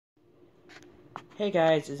Hey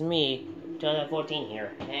guys, it's me, 2014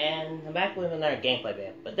 here, and I'm back with another gameplay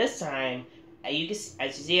video. But this time, as you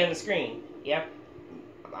see on the screen, yep,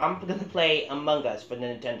 I'm gonna play Among Us for the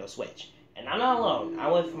Nintendo Switch. And I'm not alone,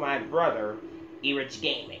 I'm with my brother, E-Rich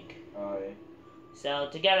Gaming. Hi. So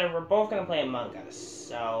together, we're both gonna play Among Us.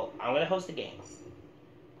 So I'm gonna host the game.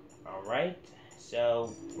 Alright,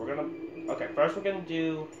 so first we're gonna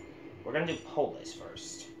do Polis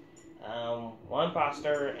first. One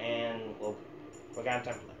imposter, and we're gonna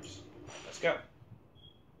 10 players. Let's go.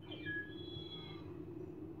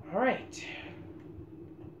 Alright.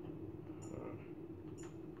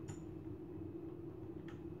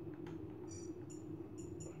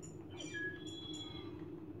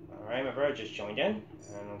 Alright, my brother just joined in, and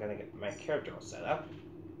I'm gonna get my character all set up.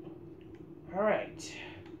 Alright.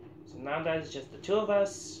 So now that it's just the two of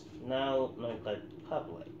us, now let me play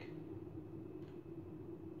public.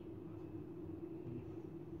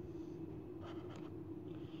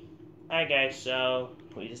 Alright guys, so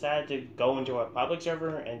we decided to go into a public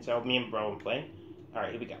server, and so me and bro are playing.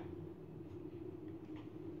 Alright, here we go.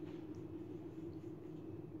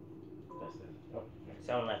 That's it. Oh.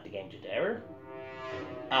 Someone left the game to the error.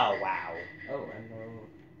 Oh wow. Oh, I know.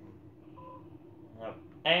 Oh,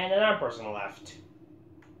 and another person left.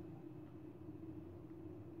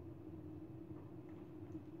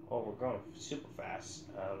 Oh, we're going super fast.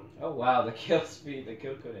 Oh wow, the kill speed, the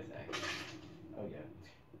kill code is accurate. Oh yeah.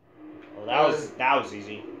 Well, that was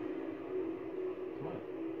easy. Come on.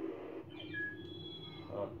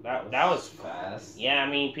 Well, that was fast. Yeah, I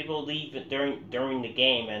mean, people leave it during the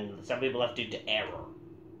game, and some people left due to error.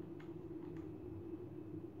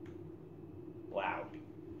 Wow.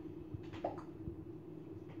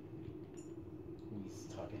 He's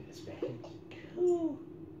talking in Spanish.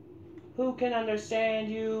 Who can understand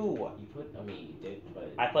you? You put, I mean, you did,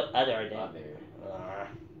 but I put other in. other.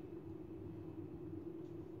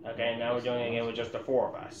 Okay, now we're doing it again with just the four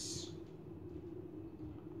of us.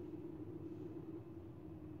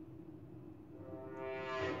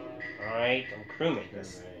 Alright, I'm crewmate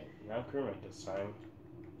this. No, I'm crewmate this time.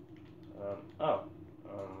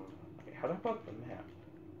 Okay, how do I put the map?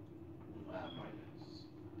 Minus.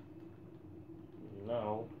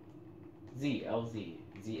 No. Z, L, Z.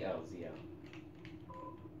 Z, L, Z, L.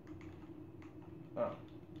 Oh.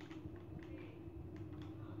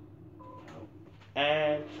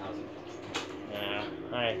 And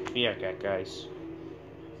alright, be okay, guys.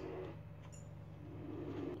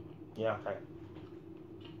 Yeah, okay.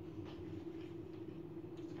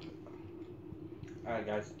 Alright,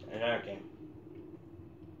 guys, another game.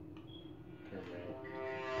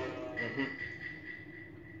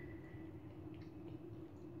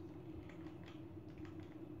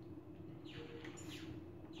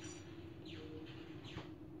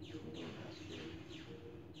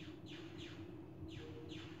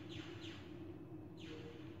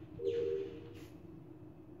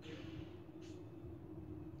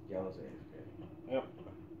 Yellow's AFK. Yep.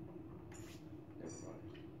 Never mind.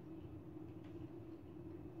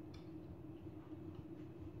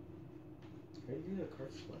 How do you do the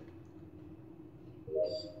card split?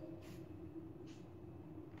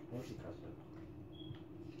 How does he card split?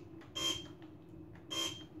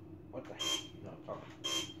 What the heck? No. Oh.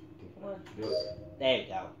 What? Do it. There you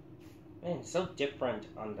go. Man, it's so different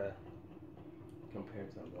on the... Compared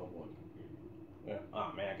to the mobile one. Yeah.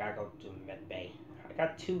 Oh man, I gotta go to Med Bay. I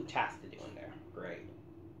got 2 tasks to do in there. Great.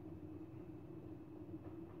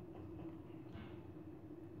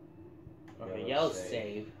 Okay, yellow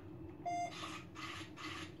save.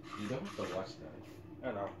 You don't have to watch that. I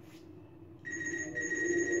don't know.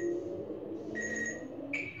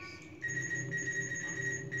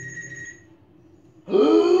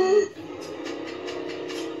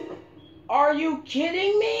 Are you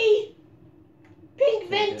kidding me? Pink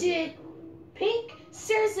vented. Pink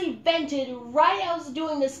seriously vented right as I was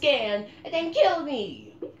doing the scan and then killed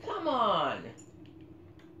me. Come on.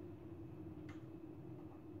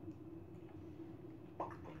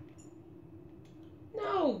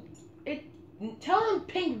 No. Tell him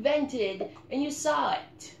Pink vented and you saw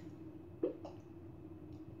it.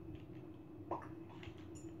 Oh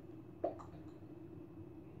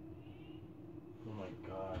my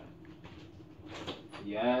god.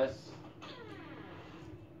 Yes.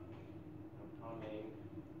 I'm coming.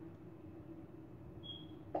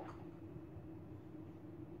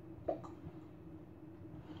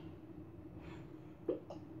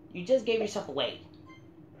 You just gave yourself away.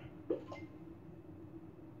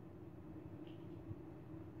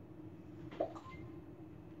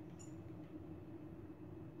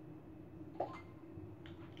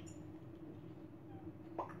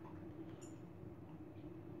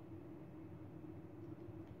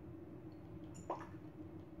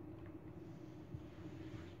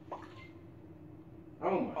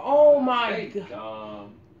 my They god.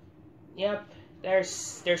 dumb. Yep, they're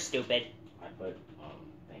stupid. I put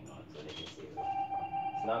thing on so they can see it.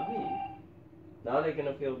 It's not me. Now they're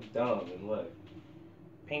gonna feel dumb and look.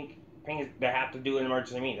 Pink, they have to do an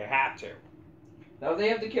emergency meeting. They have to. Now if they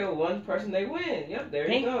have to kill one person, they win. Yep, there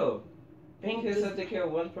Pink- you go. Pink just does- have to kill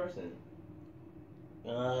one person.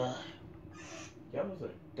 Uh, That was a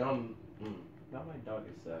dumb. Now my dog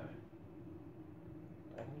is sad.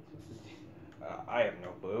 I think supposed to do. I have no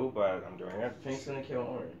clue, but I'm doing it. Pink's gonna kill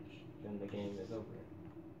orange. Then the game is over.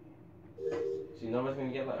 So you know what's gonna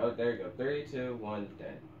get like? Oh, there you go. 3, 2, 1,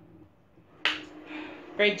 dead.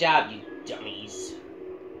 Great job, you dummies.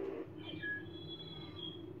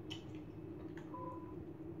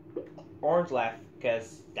 Orange left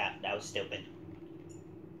because that was stupid.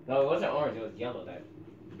 No, it wasn't orange. It was yellow that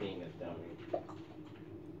being a dummy.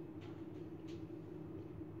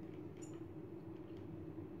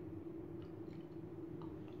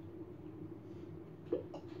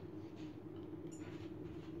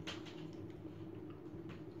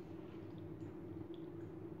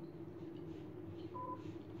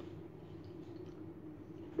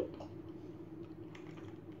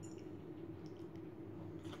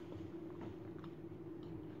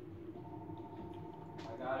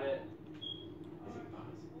 I got it. Is it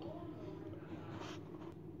possible?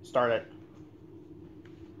 Start it.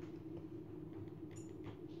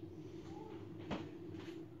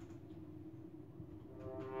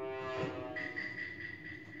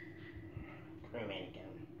 Crewman again.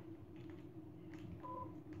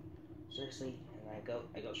 Seriously, and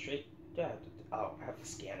I go straight. Oh, I have to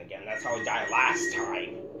scan again. That's how I died last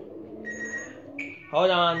time.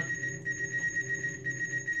 Hold on.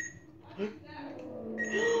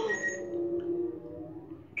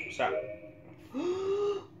 Stop.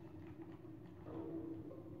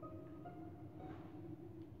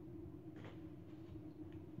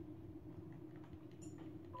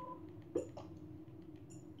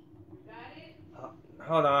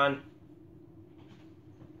 Hold on.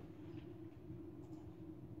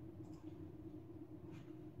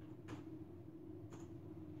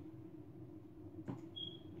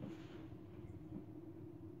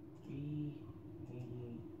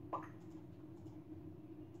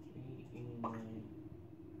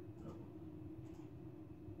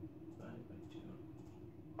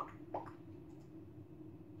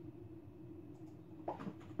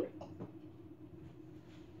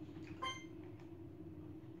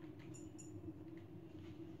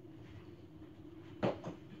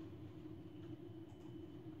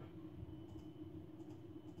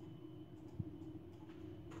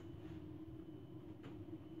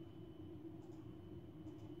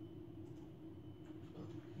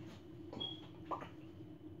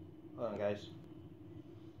 Hold on, guys.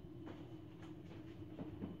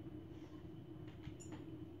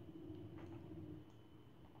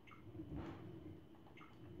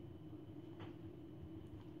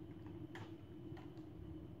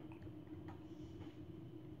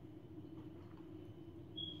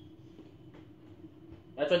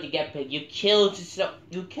 That's what you get, Pig. You killed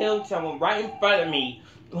someone right in front of me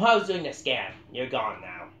while I was doing the scan. You're gone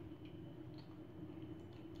now.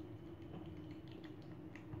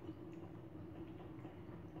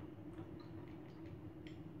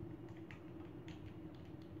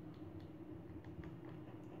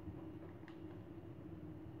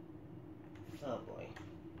 Oh boy.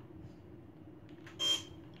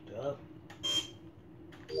 Duh.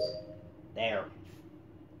 There.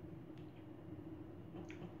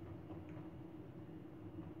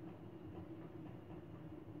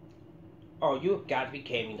 Oh, you have got to be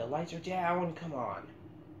kidding me. The lights are down. Come on.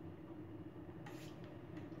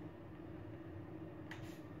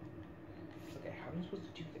 Okay, how am I supposed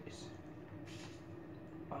to do this?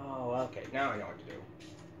 Oh, okay. Now I know what to do.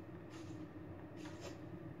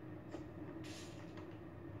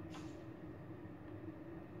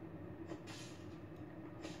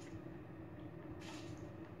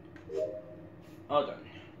 All done.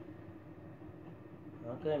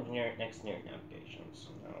 Okay, next near navigations.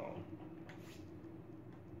 No.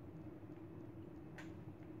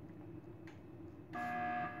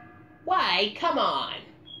 Why? Come on.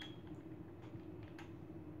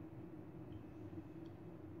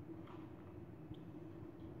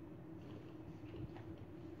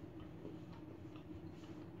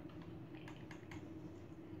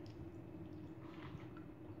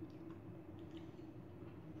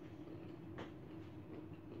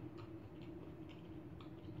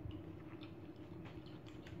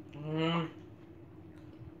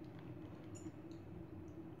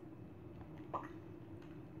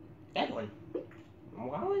 That one.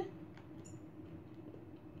 What?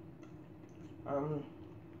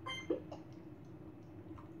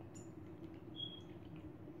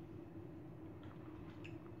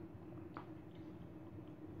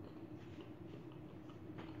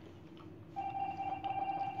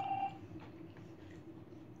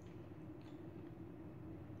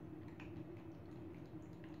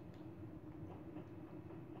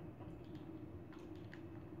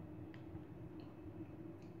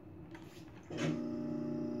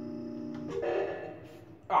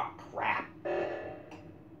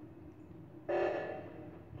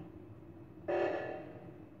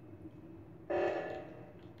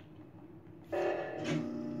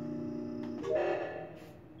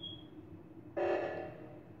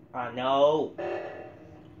 no.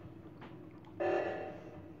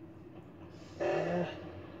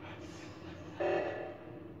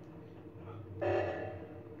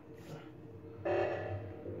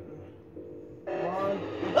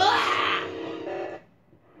 Ah!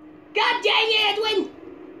 God dang it, Edwin!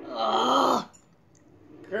 Oh,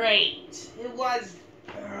 great. It was.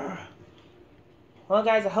 Well,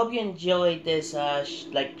 guys, I hope you enjoyed this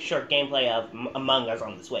short gameplay of Among Us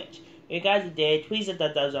on the Switch. If you guys did, please hit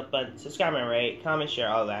that thumbs up button, subscribe and rate, comment, share,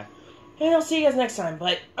 all that. And I'll see you guys next time.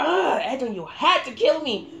 But, Edwin, you had to kill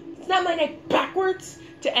me. It's not my neck backwards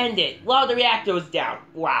to end it while the reactor was down.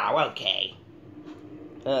 Wow, okay.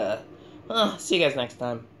 See you guys next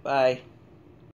time. Bye.